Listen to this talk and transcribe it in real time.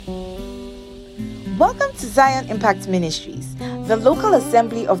Welcome to Zion Impact Ministries, the local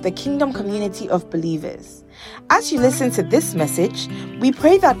assembly of the Kingdom community of believers. As you listen to this message, we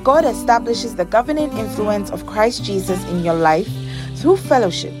pray that God establishes the governing influence of Christ Jesus in your life through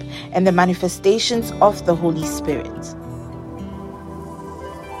fellowship and the manifestations of the Holy Spirit.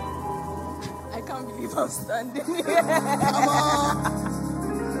 I can't believe I'm standing here. Come on.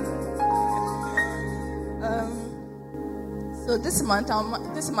 So this month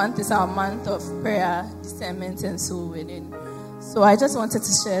is our month of prayer, discernment, and soul winning. So I just wanted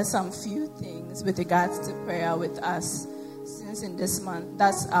to share some few things with regards to prayer with us, since in this month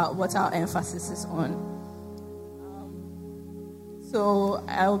that's what our emphasis is on. So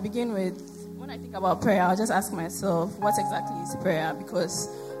I'll begin with, when I think about prayer, I'll just ask myself, what exactly is prayer? Because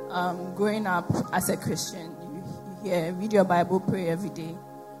growing up as a Christian, you read your Bible, pray every day.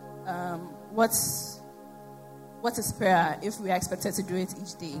 What is prayer if we are expected to do it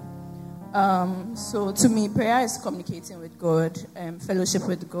each day? So to me, prayer is communicating with God, fellowship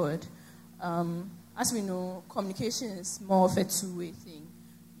with God. As we know, communication is more of a two-way thing.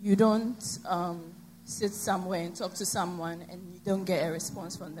 You don't sit somewhere and talk to someone and you don't get a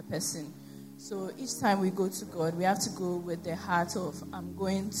response from the person. So each time we go to God, we have to go with the heart of, I'm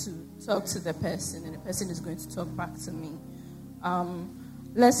going to talk to the person and the person is going to talk back to me.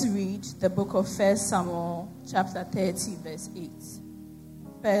 Let's read the book of 1 Samuel chapter 30 verse 8.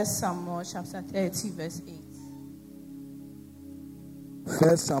 1 Samuel chapter 30 verse 8.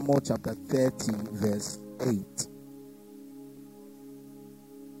 1 Samuel chapter 30 verse 8.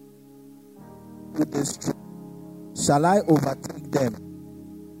 With this truth, shall I overtake them?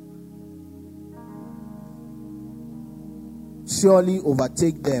 Surely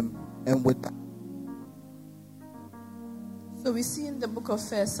overtake them, and with. So we see in the book of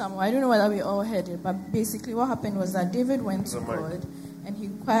 1 Samuel, I don't know whether we all heard it, but basically what happened was that David went to God and he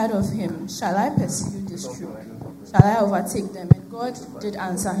inquired of him, shall I pursue this troop? Shall I overtake them? And God did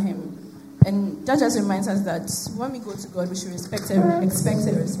answer him. And that just reminds us that when we go to God, we should expect a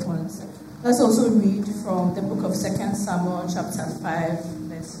response. Let's also read from the book of 2 Samuel chapter 5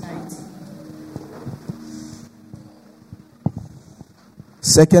 verse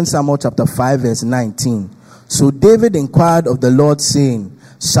 19. 2 Samuel chapter 5 verse 19. So David inquired of the Lord, saying,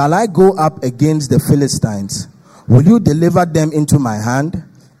 shall I go up against the Philistines? Will you deliver them into my hand?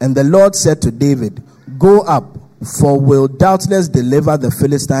 And the Lord said to David, go up, for will doubtless deliver the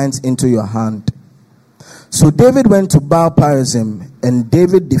Philistines into your hand. So David went to Baal-perazim, and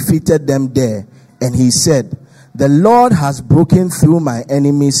David defeated them there. And he said, the Lord has broken through my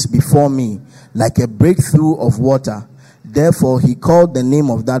enemies before me, like a breakthrough of water. Therefore he called the name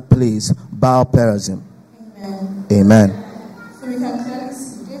of that place Baal-perazim. Amen. So we can clearly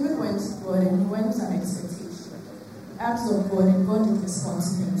see David went to God and he went with an expectation. He asked of God and God did respond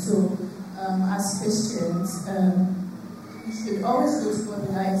to him. So as Christians, we should always go to God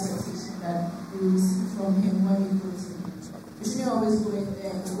with that expectation that we receive from him when we go to him. We shouldn't always go in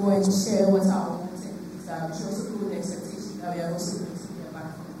there and go and share what our wants and needs are. We should also go with the expectation that we are also going to hear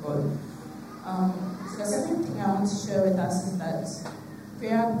back from God. So the second thing I want to share with us is that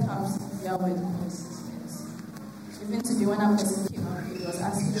prayer becomes easier with consistency. Even today, when a person came up, he was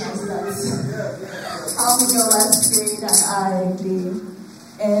asking us that, how many of us prayed an hour a day?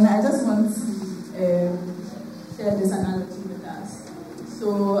 And I just want to share this analogy with us.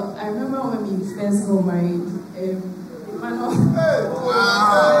 So I remember when we first got married,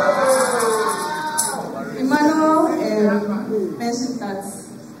 Emmanuel mentioned that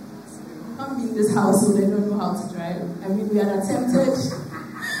you can't be in this household and don't know how to drive. I mean, we had attempted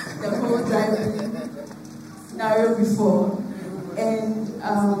the whole driving scenario before, and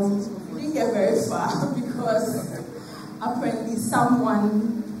we didn't get very far because apparently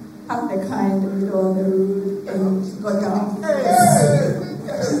someone parked the car in the middle of the road and got down.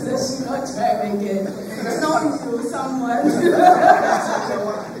 She said she should not drive again. It's not you, someone.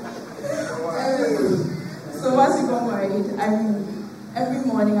 So once we got married, every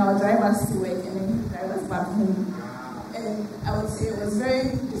morning I would drive us to work and then he would drive us back home. And I would say it was very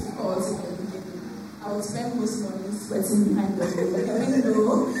difficult in the beginning. I would spend most mornings sweating behind the wheel, even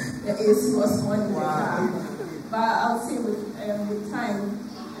though the AC was on in the car. But I would say with time,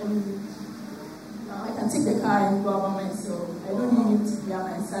 I can take the car and go out by myself. I don't need him to be at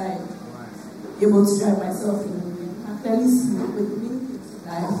my side, able to drive myself in the morning. I clearly see with many things in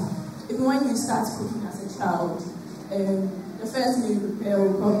life, even when you start cooking as a child, the first meal you prepare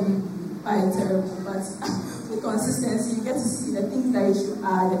will probably be quite terrible, but with consistency, you get to see the things that you should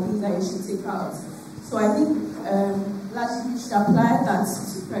add, the things that you should take out. So I think largely you should apply that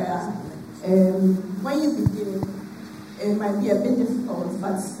to prayer. When you begin, it might be a bit difficult,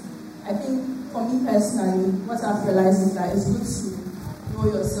 but I think for me personally, what I've realized is that it's good to know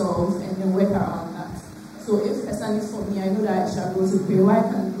yourself and then work around that. So if personally for me, I know that I shall go to pray, what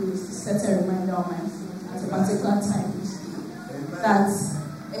I can do is to set a reminder on my phone at a particular time each day. That's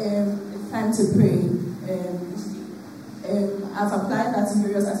time to pray each day. I've applied that to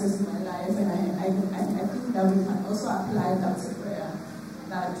various aspects of my life, and I think that we can also apply that to prayer.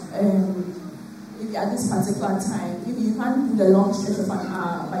 That maybe at this particular time, maybe you can't do the long stretch of an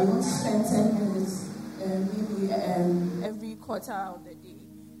hour, but you want to spend 10 minutes maybe every quarter of the day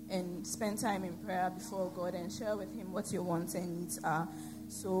and spend time in prayer before God and share with Him what your wants and needs are.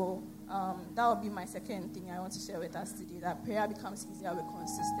 So that will be my second thing I want to share with us today, that prayer becomes easier with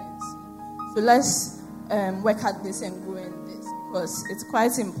consistency. So let's work at this and grow in this, because it's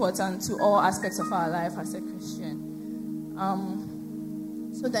quite important to all aspects of our life as a Christian.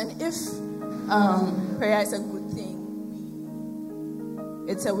 So then if prayer is a good thing,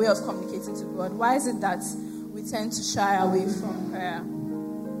 it's a way of communicating to God, why is it that we tend to shy away from prayer?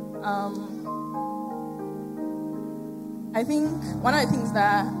 I think one of the things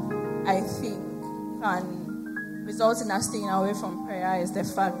that I think can result in us staying away from prayer is the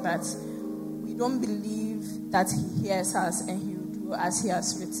fact that we don't believe that He hears us and He will do as He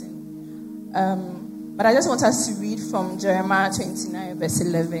has written. But I just want us to read from Jeremiah 29, verse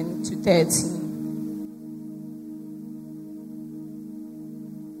 11 to 13.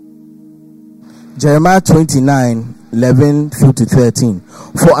 Jeremiah 29, 11 through to 13.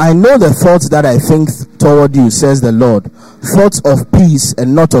 For I know the thoughts that I think toward you, says the Lord, thoughts of peace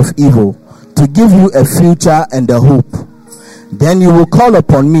and not of evil, to give you a future and a hope. Then you will call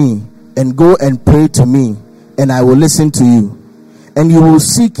upon me and go and pray to me, and I will listen to you. And you will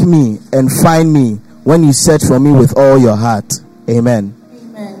seek me and find me when you search for me with all your heart. Amen.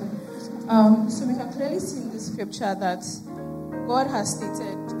 Amen. So we can clearly see in this scripture that God has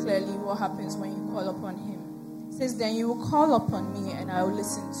stated clearly what happens when you call upon Him. It says, then you will call upon me and I will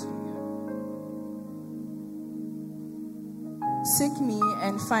listen to you. Seek me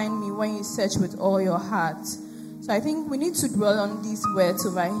and find me when you search with all your heart. So I think we need to dwell on these words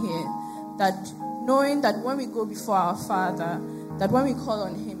over here, that knowing that when we go before our Father, that when we call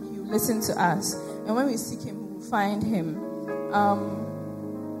on Him, He will listen to us. And when we seek Him, we will find Him.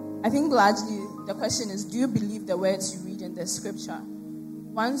 I think largely the question is, do you believe the words you read in the scripture?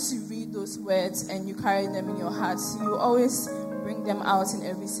 Once you read those words and you carry them in your heart, you always bring them out in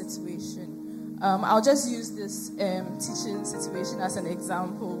every situation. I'll just use this teaching situation as an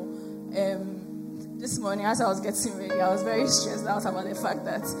example. This morning, as I was getting ready, I was very stressed out about the fact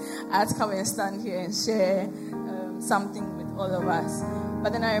that I had to come and stand here and share something with all of us.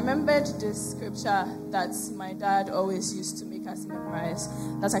 But then I remembered this scripture that my dad always used to make us memorize,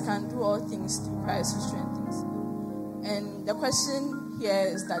 that I can do all things through Christ who strengthens me. And the question here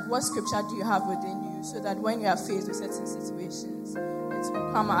is that what scripture do you have within you so that when you are faced with certain situations, it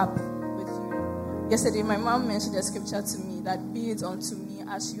will come up with you. Yesterday, my mom mentioned a scripture to me that, be it unto me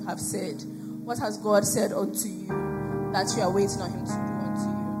as you have said. What has God said unto you that you are waiting on Him to do unto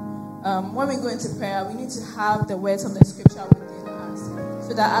you? When we go into prayer, we need to have the words of the scripture within us,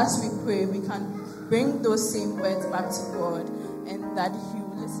 so that as we pray, we can bring those same words back to God, and that He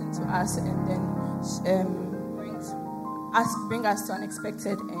will listen to us and then bring us to an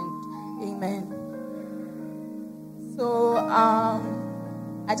expected end. Amen. So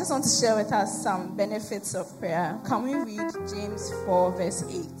I just want to share with us some benefits of prayer. Can we read James 4, verse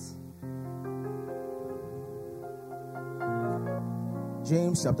 8?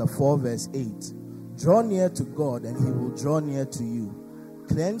 James chapter 4, verse 8. Draw near to God, and He will draw near to you.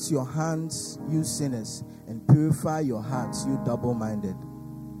 Cleanse your hands, you sinners, and purify your hearts, you double-minded.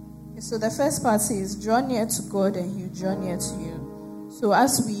 So the first part says, draw near to God, and He will draw near to you. So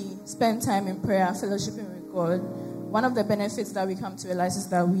as we spend time in prayer, fellowshipping with God, one of the benefits that we come to realize is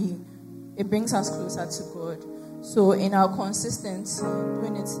that it brings us closer to God. So in our consistency,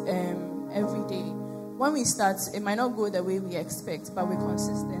 doing it every day, when we start, it might not go the way we expect, but with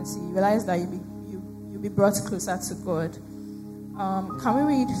consistency, you realize that you'll be brought closer to God. Can we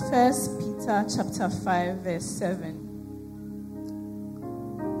read 1 Peter chapter 5, verse 7?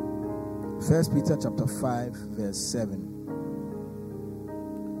 1 Peter chapter 5, verse 7.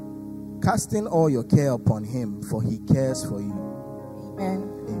 Casting all your care upon Him, for He cares for you. Amen.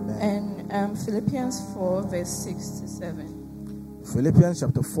 Amen. And Philippians 4, verse 6 to 7. Philippians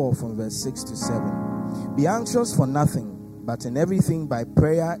chapter 4, from verse 6 to 7. Be anxious for nothing, but in everything by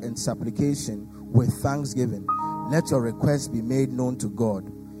prayer and supplication with thanksgiving, let your requests be made known to God.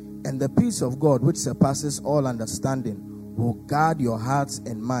 And the peace of God, which surpasses all understanding, will guard your hearts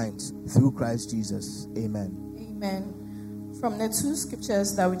and minds through Christ Jesus. Amen. Amen. From the two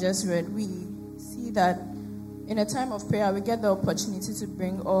scriptures that we just read, we see see that in a time of prayer, we get the opportunity to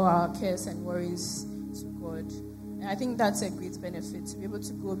bring all our cares and worries to God. And I think that's a great benefit, to be able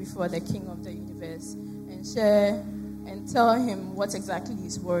to go before the King of the universe and share and tell him what exactly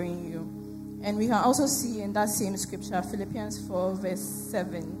is worrying you. And we can also see in that same scripture, Philippians 4 verse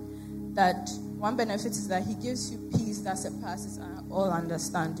 7, that one benefit is that he gives you peace that surpasses all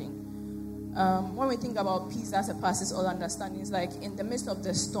understanding. When we think about peace that surpasses all understanding, it's like in the midst of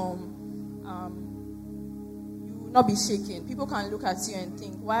the storm, you will not be shaken. People can look at you and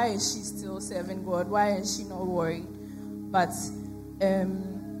think, why is she still serving God? Why is she not worried? But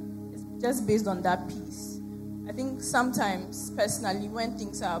it's just based on that peace. I think sometimes, personally, when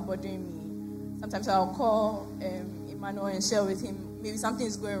things are bothering me, sometimes I'll call Emmanuel and share with him, maybe something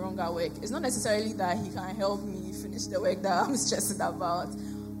is going wrong at work. It's not necessarily that he can help me finish the work that I'm stressed about,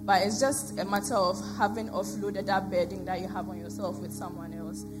 but it's just a matter of having offloaded that burden that you have on yourself with someone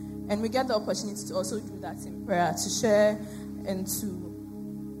else. And we get the opportunity to also do that in prayer, to share and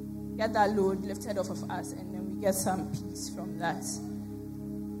to get that load lifted off of us, and then we get some peace from that.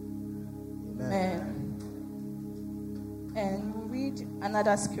 Amen. And we'll read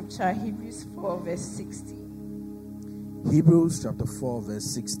another scripture, Hebrews 4 verse 16. Hebrews chapter 4 verse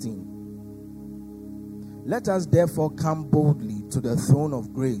 16. Let us therefore come boldly to the throne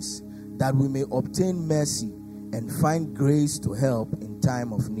of grace, that we may obtain mercy and find grace to help in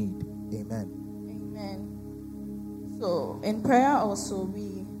time of need. Amen. Amen. So in prayer also,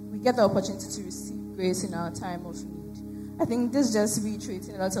 we get the opportunity to receive grace in our time of need. I think this just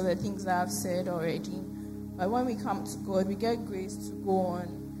reiterating a lot of the things that I've said already. But when we come to God, we get grace to go on.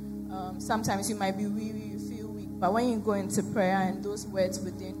 Sometimes you might be weary, you feel weak, but when you go into prayer and those words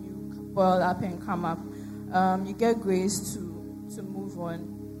within you boil up and come up, you get grace to move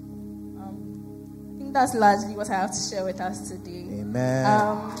on. I think that's largely what I have to share with us today. Amen.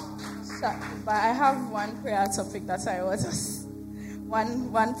 But I have one prayer topic that I was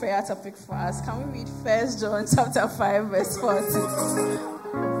one prayer topic for us. Can we read 1 John chapter 5 verse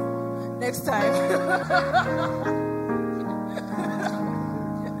 14? Next time.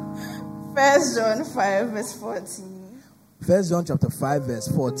 1 John 5 verse 14. 1 John chapter 5 verse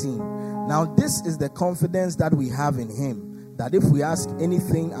 14. Now this is the confidence that we have in him, that if we ask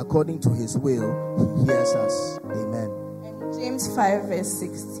anything according to his will, he hears us. Amen. And James 5 verse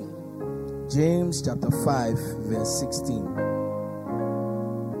 16. James chapter 5 verse 16.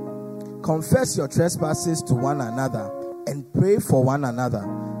 Confess your trespasses to one another and pray for one another,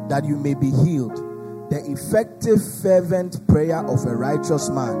 that you may be healed. The effective, fervent prayer of a righteous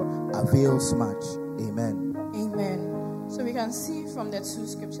man avails much. Amen. Amen. So we can see from the two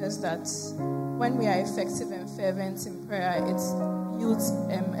scriptures that when we are effective and fervent in prayer, it yields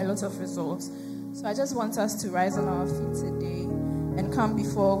a lot of results. So I just want us to rise on our feet today and come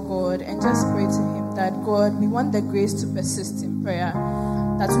before God and just pray to him that, God, we want the grace to persist in prayer,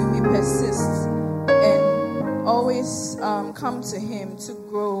 that we may persist and always come to him to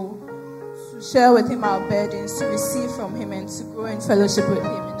grow, to share with him our burdens, to receive from him, and to grow in fellowship with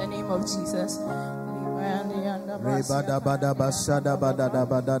him in the name of Jesus.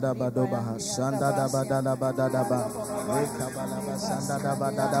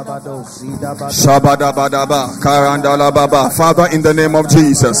 Father, in the name of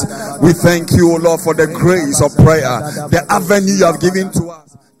Jesus, we thank you, Lord, for the grace of prayer, the avenue you have given to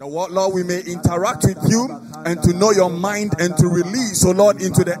us. Lord, we may interact with you and to know your mind and to release, oh Lord,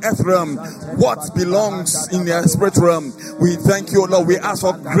 into the earth realm what belongs in the spirit realm. We thank you, Lord. We ask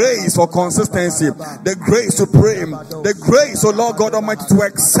for grace, for consistency, the grace to pray, the grace, oh Lord God Almighty, to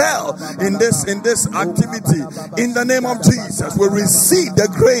excel in this activity. In the name of Jesus, we receive the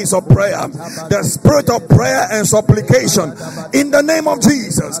grace of prayer, the spirit of prayer and supplication. In the name of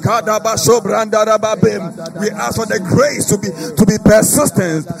Jesus, we ask for the grace to be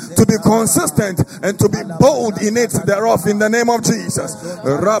persistent, to be consistent, and to be bold in it thereof, in the name of Jesus.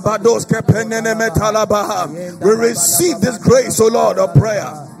 We receive this grace, O Lord, of prayer.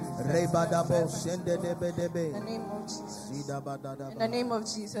 In the name of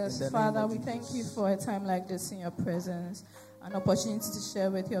Jesus, Father, we thank you for a time like this in your presence, an opportunity to share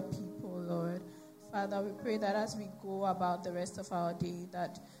with your people, Lord. Father, we pray that as we go about the rest of our day,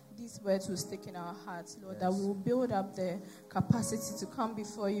 that these words will stick in our hearts, Lord, that we will build up the capacity to come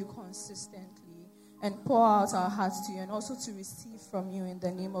before you consistently and pour out our hearts to you, and also to receive from you in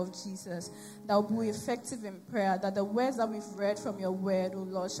the name of Jesus. That will be effective in prayer, that the words that we've read from your word, oh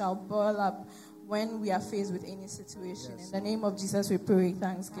Lord, shall boil up when we are faced with any situation. In the name of Jesus, we pray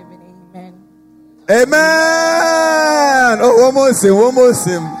thanksgiving. Amen. Amen. Oh, one more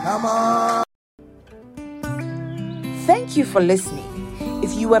sim. Come on. Thank you for listening.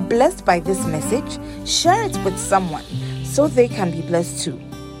 If you were blessed by this message, share it with someone so they can be blessed too.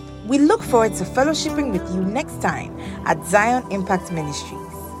 We look forward to fellowshipping with you next time at Zion Impact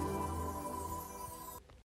Ministries.